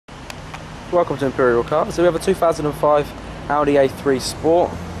Welcome to Imperial Cars. So we have a 2005 Audi A3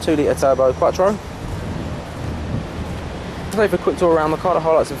 Sport 2-litre turbo quattro. Let's take a quick tour around the car to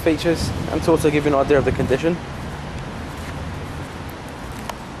highlight some features and to also give you an idea of the condition.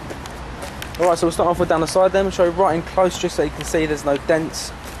 Alright, so we'll start off with down the side then. We'll show you right in close just so you can see there's no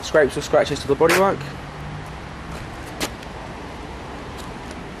dents, scrapes or scratches to the bodywork.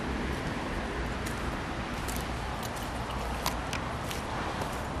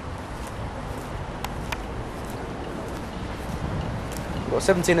 We've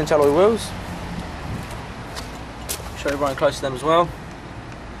got 17-inch alloy wheels. Show you right close to them as well.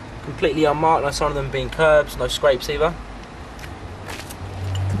 Completely unmarked, no sign of them being curbs, no scrapes either.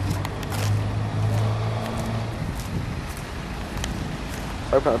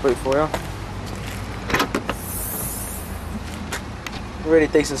 Open up the boot for you. Really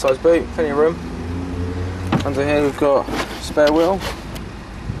decent sized boot, plenty of room. Under here we've got spare wheel.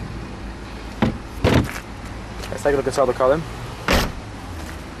 Let's take a look inside the car then.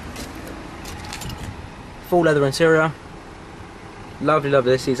 Full leather interior,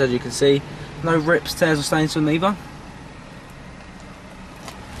 lovely seats as you can see, no rips, tears or stains from either.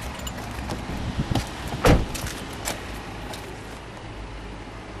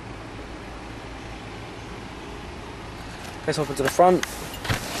 Let's hop into the front.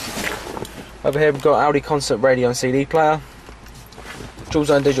 Over here we've got Audi concert radio and CD player, dual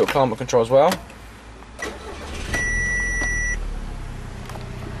zone digital climate control as well.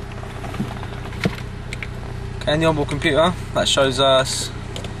 And the onboard computer that shows us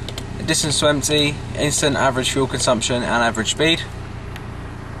the distance to empty, instant average fuel consumption and average speed.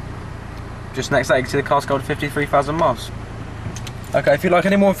 Just next to that you can see the car's got 53,000 miles. Okay, if you'd like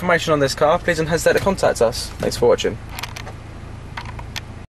any more information on this car, please don't hesitate to contact us. Thanks for watching.